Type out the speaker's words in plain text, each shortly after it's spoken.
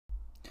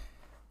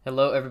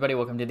Hello, everybody.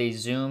 Welcome to the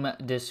Zoom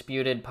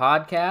Disputed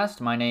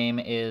podcast. My name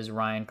is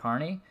Ryan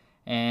Carney,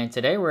 and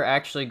today we're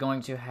actually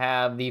going to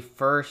have the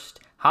first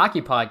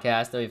hockey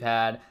podcast that we've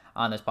had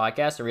on this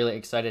podcast. So, really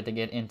excited to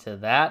get into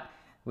that.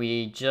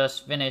 We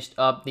just finished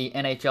up the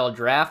NHL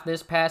draft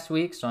this past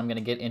week, so I'm going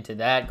to get into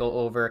that, go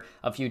over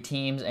a few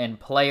teams and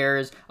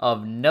players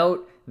of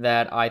note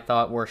that I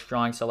thought were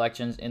strong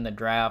selections in the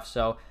draft.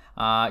 So,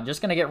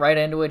 just going to get right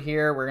into it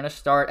here. We're going to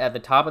start at the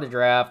top of the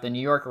draft. The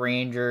New York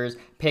Rangers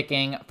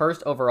picking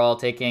first overall,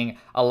 taking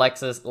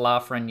Alexis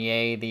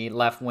Lafreniere, the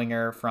left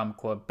winger from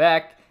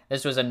Quebec.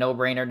 This was a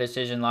no-brainer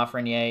decision.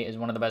 Lafreniere is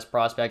one of the best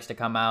prospects to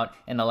come out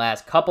in the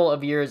last couple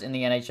of years in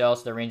the NHL,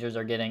 so the Rangers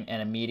are getting an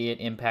immediate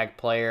impact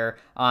player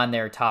on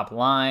their top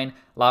line.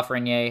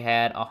 Lafreniere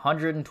had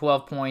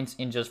 112 points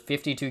in just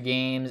 52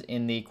 games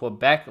in the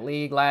Quebec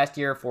League last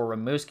year for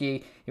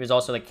Rimouski. He was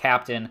also the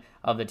captain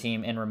of the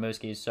team in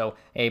Rimouski, so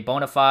a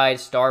bona fide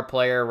star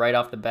player right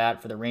off the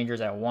bat for the Rangers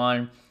at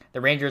 1. The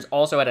Rangers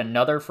also had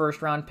another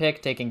first-round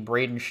pick, taking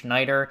Braden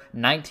Schneider,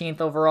 19th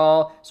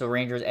overall. So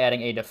Rangers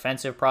adding a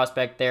defensive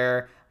prospect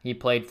there. He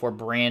played for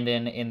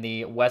Brandon in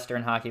the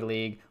Western Hockey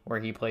League, where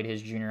he played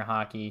his junior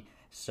hockey.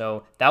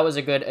 So that was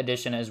a good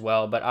addition as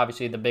well. But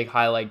obviously the big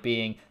highlight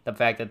being the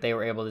fact that they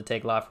were able to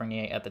take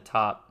Lafreniere at the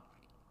top.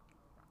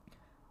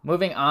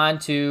 Moving on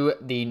to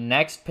the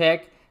next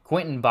pick,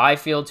 Quinton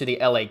Byfield to the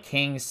LA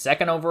Kings,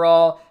 2nd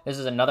overall. This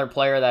is another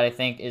player that I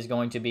think is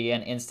going to be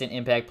an instant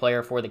impact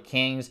player for the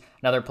Kings.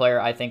 Another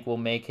player I think will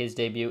make his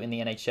debut in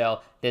the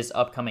NHL this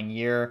upcoming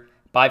year.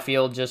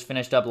 Byfield just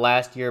finished up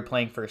last year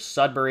playing for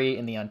Sudbury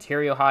in the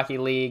Ontario Hockey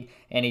League,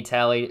 and he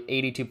tallied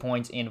 82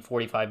 points in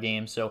 45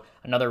 games. So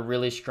another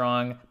really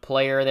strong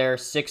player there,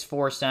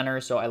 6'4"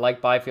 center. So I like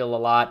Byfield a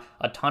lot.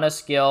 A ton of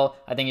skill.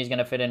 I think he's going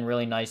to fit in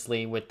really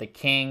nicely with the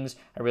Kings.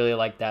 I really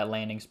like that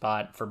landing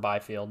spot for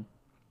Byfield.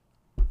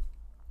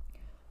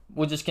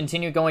 We'll just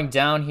continue going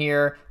down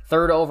here.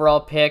 3rd overall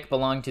pick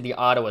belonged to the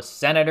Ottawa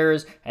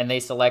Senators, and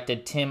they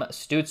selected Tim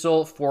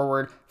Stützle,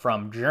 forward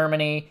from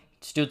Germany.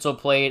 Stützle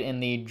played in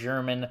the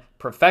German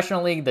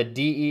Professional League, the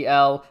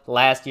DEL,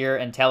 last year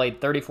and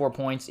tallied 34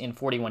 points in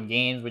 41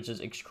 games, which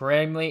is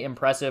extremely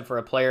impressive for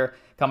a player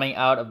coming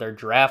out of their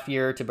draft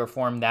year to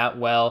perform that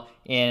well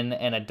in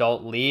an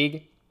adult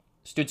league.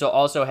 Stützle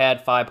also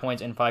had 5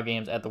 points in 5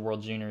 games at the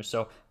World Juniors.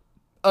 So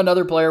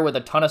another player with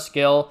a ton of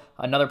skill,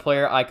 another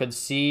player I could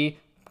see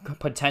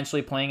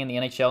potentially playing in the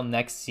NHL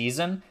next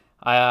season.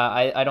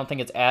 I don't think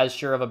it's as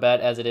sure of a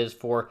bet as it is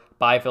for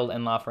Byfield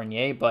and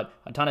Lafreniere, but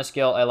a ton of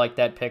skill. I like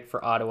that pick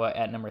for Ottawa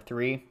at number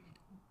 3.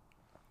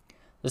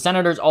 The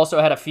Senators also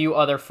had a few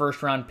other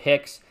first-round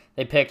picks.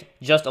 They picked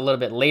just a little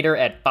bit later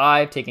at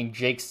 5, taking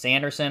Jake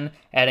Sanderson,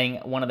 adding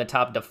one of the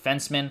top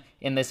defensemen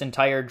in this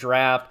entire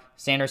draft.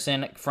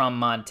 Sanderson from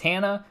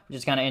Montana, which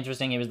is kind of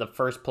interesting. He was the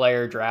first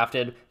player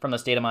drafted from the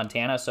state of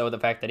Montana, so the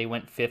fact that he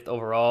went 5th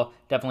overall,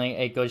 definitely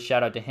a good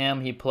shout out to him.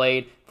 He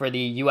played for the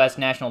U.S.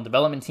 National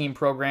Development Team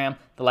program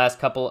the last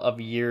couple of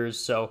years,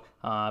 so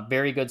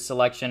very good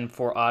selection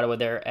for Ottawa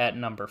there at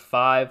number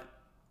 5.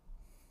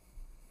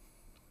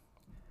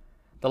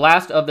 The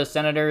last of the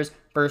Senators'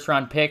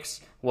 first-round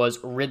picks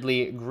was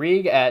Ridley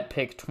Greig at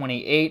pick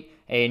 28,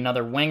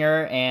 another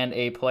winger and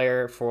a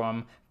player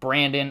from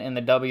Brandon in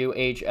the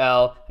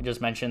WHL. I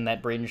just mentioned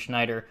that Braden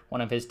Schneider, one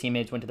of his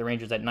teammates, went to the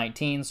Rangers at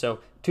 19, so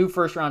 2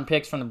 first-round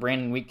picks from the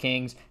Brandon Wheat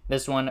Kings.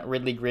 This one,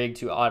 Ridley Greig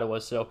to Ottawa,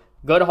 so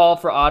good haul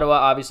for Ottawa,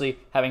 obviously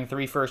having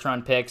 3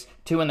 first-round picks,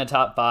 2 in the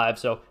top 5,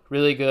 so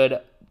really good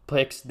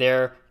picks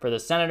there for the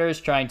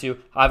Senators, trying to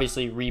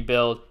obviously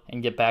rebuild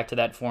and get back to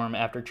that form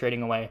after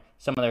trading away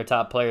some of their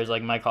top players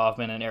like Mike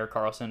Hoffman and Erik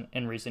Karlsson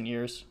in recent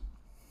years.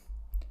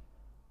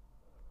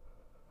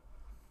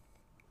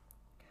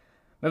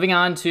 Moving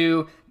on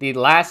to the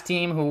last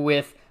team who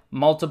with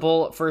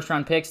multiple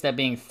first-round picks, that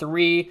being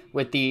 3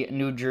 with the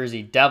New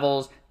Jersey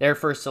Devils. Their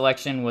first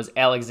selection was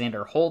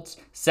Alexander Holtz,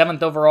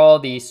 7th overall,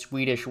 the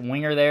Swedish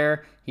winger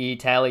there. He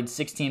tallied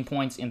 16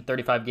 points in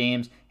 35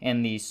 games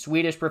in the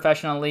Swedish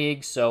Professional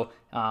League, so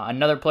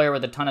another player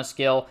with a ton of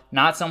skill.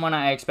 Not someone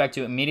I expect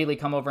to immediately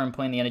come over and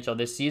play in the NHL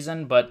this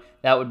season, but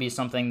that would be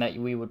something that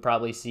we would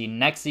probably see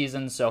next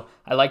season, so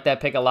I like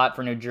that pick a lot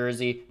for New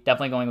Jersey.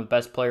 Definitely going with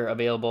best player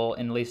available,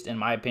 at least in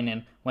my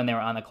opinion, when they were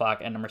on the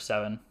clock at number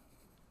 7.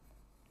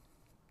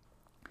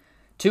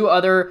 2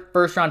 other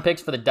first-round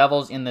picks for the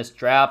Devils in this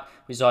draft.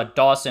 We saw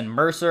Dawson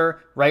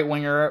Mercer, right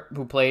winger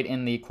who played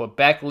in the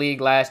Quebec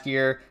League last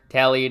year,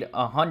 tallied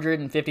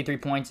 153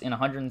 points in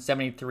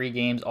 173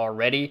 games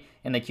already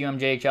in the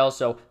QMJHL,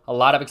 so a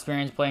lot of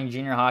experience playing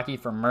junior hockey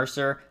for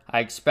Mercer.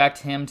 I expect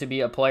him to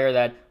be a player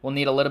that will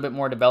need a little bit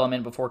more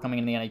development before coming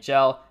in the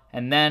NHL.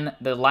 And then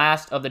the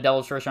last of the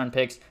Devils' first-round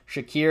picks,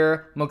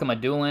 Shakir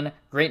Mukhamadullin.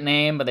 Great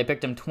name, but they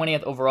picked him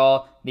 20th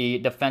overall, the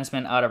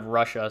defenseman out of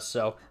Russia.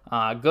 So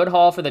good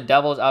haul for the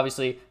Devils,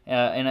 obviously,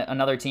 in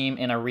another team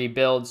in a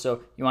rebuild.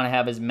 So you want to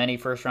have as many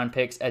first-round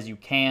picks as you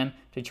can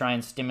to try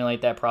and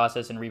stimulate that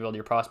process and rebuild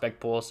your prospect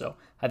pool. So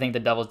I think the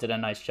Devils did a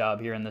nice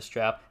job here in this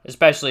draft,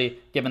 especially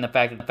given the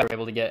fact that they were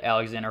able to get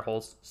Alexander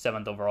Holtz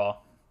 7th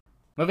overall.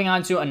 Moving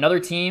on to another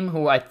team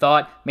who I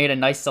thought made a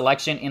nice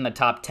selection in the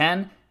top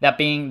 10, that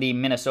being the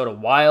Minnesota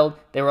Wild.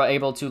 They were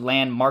able to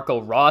land Marco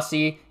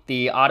Rossi,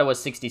 the Ottawa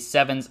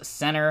 67's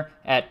center,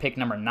 at pick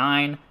number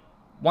 9.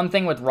 One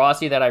thing with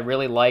Rossi that I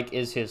really like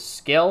is his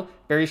skill.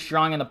 Very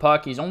strong in the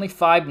puck. He's only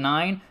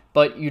 5'9",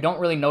 but you don't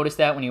really notice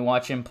that when you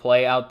watch him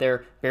play out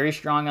there. Very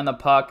strong on the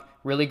puck.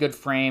 Really good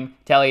frame.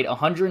 Tallied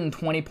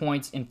 120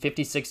 points in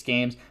 56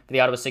 games for the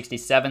Ottawa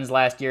 67s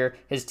last year.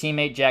 His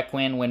teammate Jack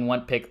Quinn went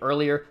one pick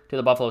earlier to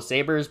the Buffalo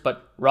Sabres,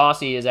 but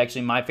Rossi is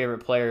actually my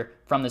favorite player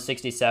from the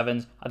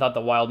 67s. I thought the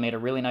Wild made a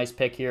really nice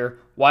pick here.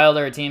 Wild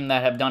are a team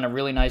that have done a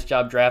really nice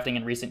job drafting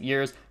in recent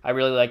years. I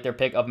really like their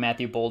pick of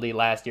Matthew Boldy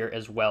last year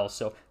as well.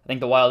 So I think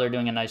the Wild are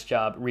doing a nice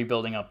job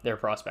rebuilding up their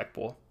prospect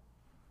pool.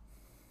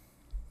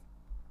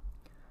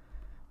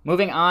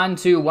 Moving on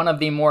to one of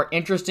the more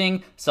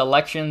interesting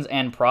selections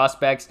and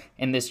prospects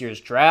in this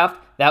year's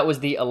draft. That was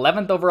the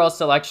 11th overall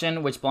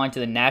selection, which belonged to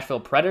the Nashville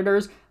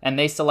Predators, and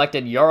they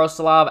selected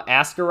Yaroslav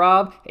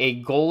Askarov,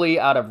 a goalie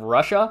out of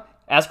Russia.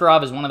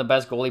 Askarov is one of the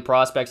best goalie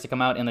prospects to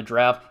come out in the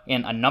draft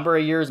in a number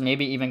of years,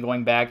 maybe even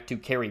going back to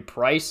Carey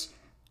Price.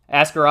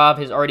 Askarov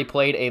has already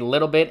played a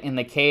little bit in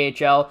the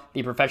KHL,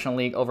 the professional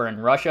league over in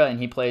Russia, and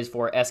he plays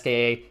for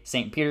SKA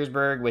St.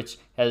 Petersburg, which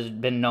has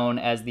been known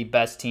as the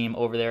best team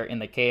over there in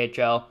the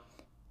KHL.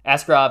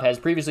 Askarov has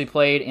previously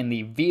played in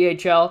the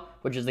VHL,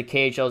 which is the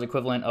KHL's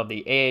equivalent of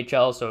the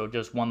AHL, so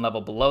just one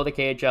level below the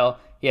KHL.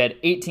 He had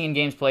 18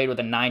 games played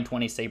with a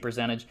 .920 save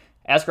percentage.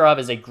 Askarov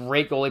is a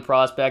great goalie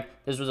prospect.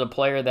 This was a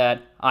player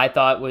that I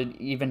thought would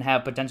even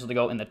have potential to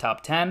go in the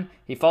top 10.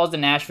 He falls to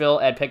Nashville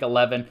at pick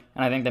 11,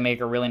 and I think they make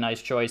a really nice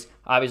choice,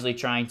 obviously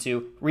trying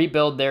to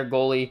rebuild their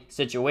goalie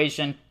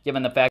situation,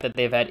 given the fact that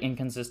they've had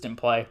inconsistent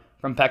play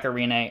from Pekka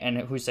Rinne and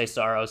Juuse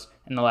Saros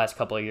in the last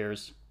couple of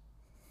years.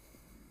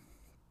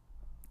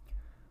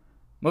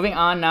 Moving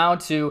on now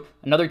to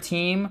another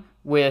team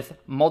with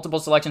multiple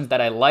selections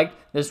that I liked.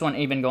 This one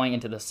even going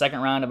into the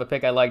second round of a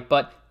pick I liked,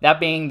 but that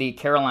being the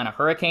Carolina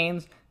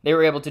Hurricanes. They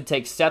were able to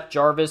take Seth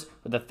Jarvis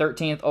with the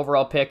 13th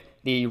overall pick,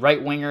 the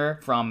right winger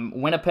from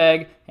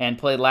Winnipeg, and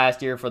played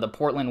last year for the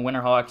Portland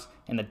Winterhawks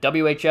in the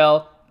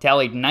WHL.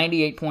 Tallied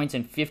 98 points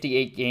in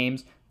 58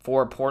 games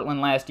for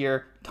Portland last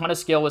year. Ton of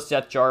skill with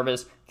Seth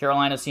Jarvis.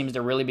 Carolina seems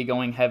to really be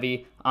going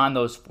heavy on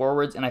those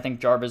forwards, and I think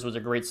Jarvis was a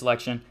great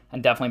selection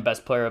and definitely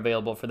best player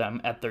available for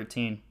them at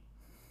 13.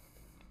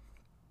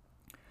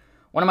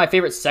 One of my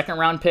favorite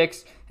second-round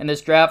picks in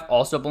this draft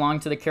also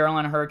belonged to the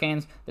Carolina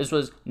Hurricanes. This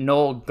was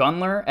Noel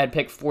Gunler at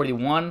pick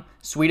 41.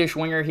 Swedish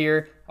winger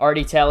here,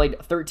 already tallied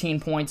 13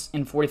 points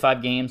in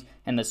 45 games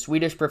in the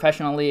Swedish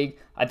Professional League.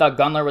 I thought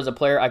Gunler was a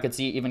player I could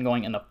see even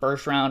going in the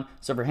first round,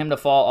 so for him to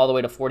fall all the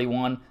way to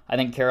 41, I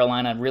think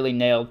Carolina really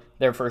nailed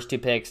their first two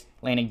picks,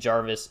 landing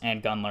Jarvis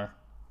and Gunler.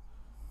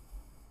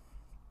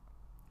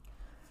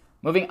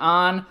 Moving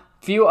on,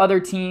 few other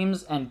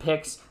teams and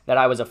picks that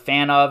I was a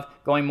fan of,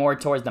 going more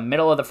towards the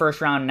middle of the first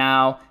round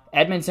now.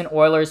 Edmonton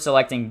Oilers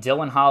selecting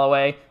Dylan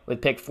Holloway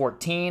with pick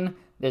 14.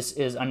 This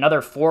is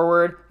another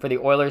forward for the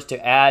Oilers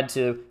to add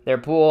to their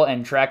pool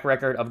and track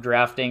record of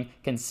drafting,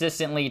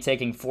 consistently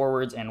taking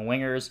forwards and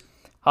wingers.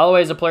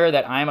 Holloway is a player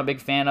that I am a big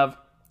fan of,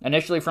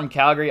 initially from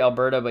Calgary,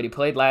 Alberta, but he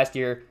played last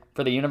year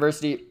for the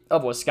University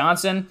of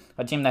Wisconsin,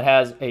 a team that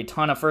has a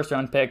ton of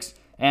first-round picks,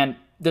 and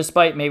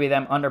despite maybe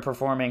them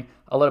underperforming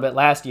a little bit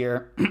last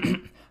year,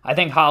 I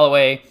think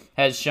Holloway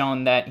has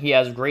shown that he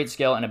has great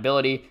skill and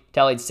ability.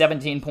 Tallied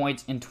 17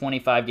 points in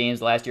 25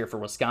 games last year for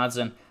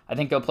Wisconsin. I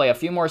think he'll play a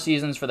few more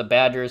seasons for the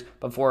Badgers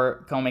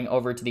before coming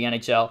over to the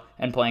NHL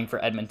and playing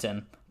for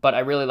Edmonton. But I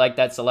really like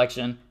that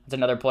selection. It's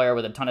another player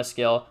with a ton of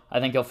skill. I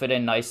think he'll fit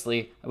in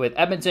nicely with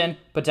Edmonton,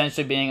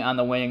 potentially being on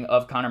the wing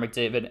of Connor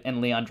McDavid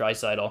and Leon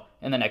Draisaitl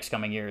in the next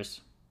coming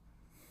years.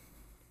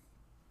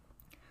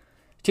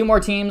 Two more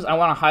teams I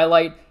want to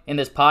highlight in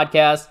this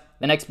podcast.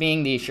 The next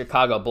being the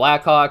Chicago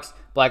Blackhawks.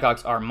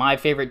 Blackhawks are my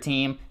favorite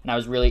team, and I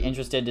was really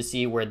interested to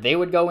see where they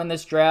would go in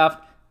this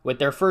draft. With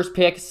their first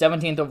pick,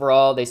 17th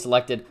overall, they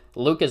selected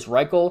Lukas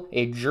Reichel,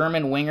 a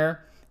German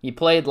winger. He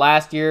played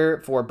last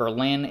year for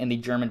Berlin in the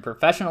German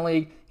Professional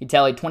League. He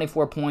tallied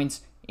 24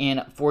 points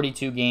in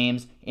 42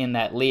 games in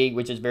that league,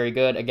 which is very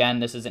good. Again,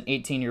 this is an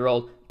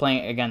 18-year-old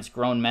playing against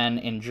grown men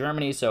in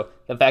Germany, so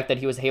the fact that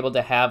he was able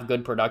to have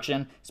good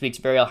production speaks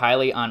very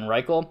highly on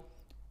Reichel.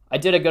 I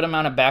did a good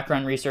amount of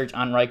background research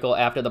on Reichel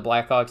after the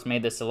Blackhawks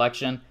made this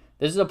selection.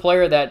 This is a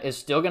player that is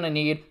still going to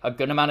need a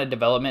good amount of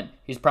development.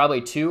 He's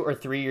probably 2 or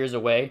 3 years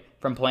away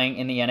from playing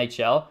in the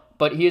NHL,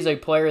 but he is a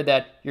player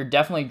that you're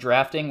definitely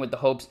drafting with the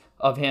hopes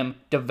of him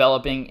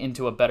developing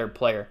into a better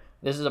player.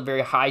 This is a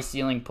very high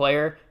ceiling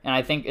player, and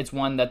I think it's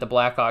one that the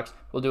Blackhawks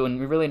will do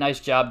a really nice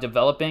job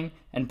developing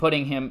and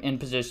putting him in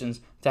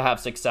positions to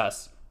have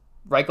success.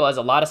 Reichel has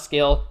a lot of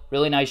skill,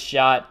 really nice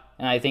shot,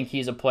 and I think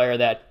he's a player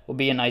that will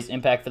be a nice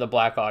impact for the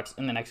Blackhawks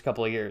in the next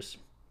couple of years.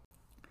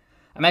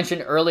 I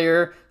mentioned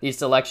earlier the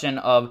selection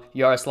of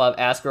Yaroslav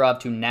Askarov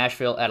to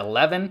Nashville at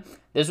 11.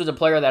 This was a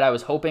player that I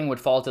was hoping would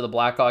fall to the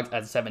Blackhawks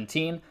at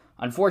 17.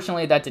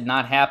 Unfortunately, that did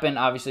not happen.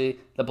 Obviously,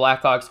 the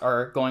Blackhawks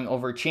are going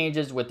over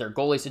changes with their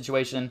goalie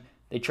situation.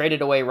 They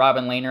traded away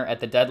Robin Lehner at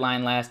the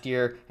deadline last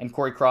year, and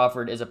Corey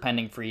Crawford is a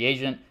pending free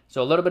agent.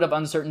 So a little bit of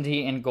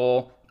uncertainty in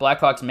goal.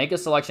 Blackhawks make a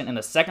selection in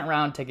the second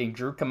round, taking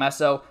Drew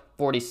Commesso,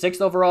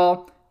 46th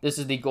overall. This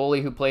is the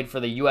goalie who played for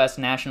the U.S.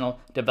 National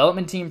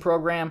Development Team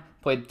program,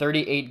 played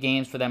 38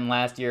 games for them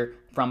last year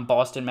from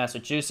Boston,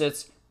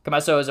 Massachusetts.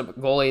 Commesso is a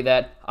goalie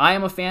that I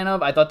am a fan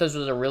of. I thought this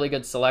was a really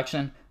good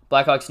selection.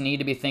 Blackhawks need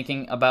to be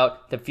thinking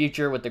about the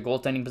future with the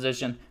goaltending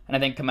position, and I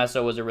think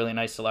Commesso was a really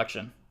nice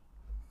selection.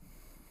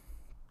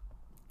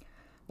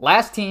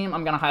 Last team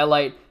I'm going to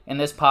highlight in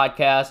this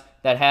podcast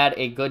that had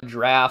a good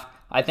draft,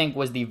 I think,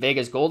 was the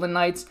Vegas Golden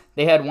Knights.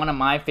 They had one of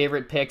my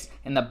favorite picks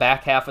in the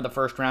back half of the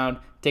first round,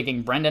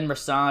 taking Brendan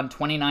Brisson,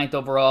 29th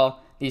overall.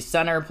 The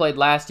center played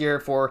last year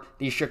for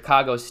the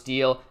Chicago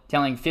Steel,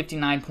 tallying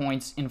 59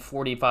 points in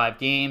 45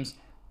 games.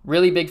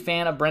 Really big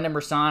fan of Brendan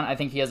Brisson. I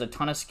think he has a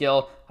ton of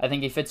skill. I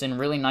think he fits in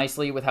really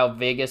nicely with how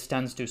Vegas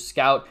tends to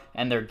scout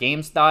and their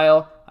game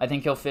style. I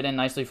think he'll fit in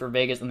nicely for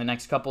Vegas in the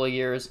next couple of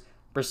years.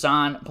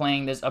 Brisson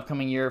playing this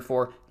upcoming year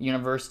for the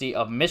University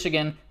of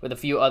Michigan with a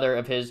few other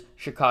of his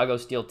Chicago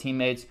Steel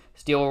teammates.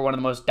 Steel were one of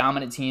the most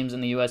dominant teams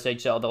in the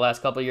USHL the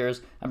last couple of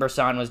years, and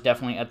Brisson was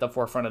definitely at the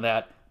forefront of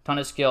that. Ton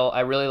of skill.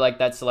 I really like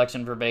that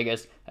selection for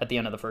Vegas at the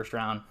end of the first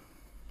round.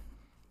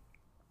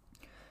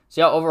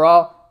 So yeah,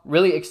 overall,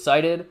 really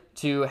excited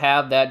to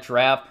have that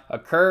draft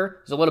occur.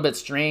 It's a little bit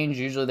strange.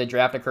 Usually the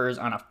draft occurs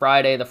on a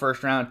Friday, the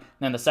first round, and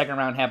then the second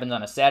round happens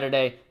on a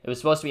Saturday. It was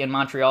supposed to be in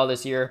Montreal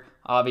this year.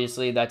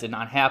 Obviously, that did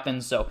not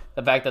happen. So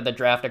the fact that the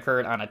draft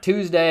occurred on a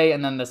Tuesday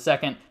and then the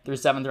second through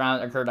seventh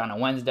round occurred on a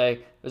Wednesday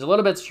was a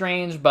little bit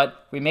strange,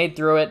 but we made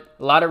through it.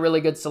 A lot of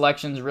really good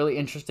selections, really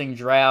interesting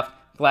draft.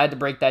 Glad to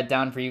break that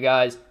down for you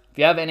guys. If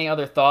you have any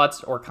other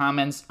thoughts or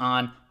comments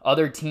on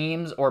other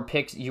teams or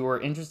picks you were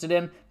interested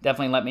in,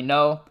 definitely let me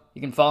know.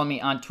 You can follow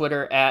me on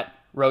Twitter at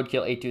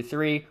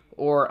Roadkill823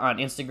 or on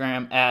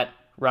Instagram at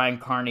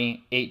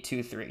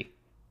RyanCarney823.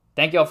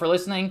 Thank you all for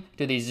listening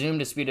to the Zoom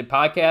Disputed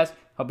podcast.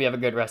 Hope you have a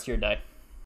good rest of your day.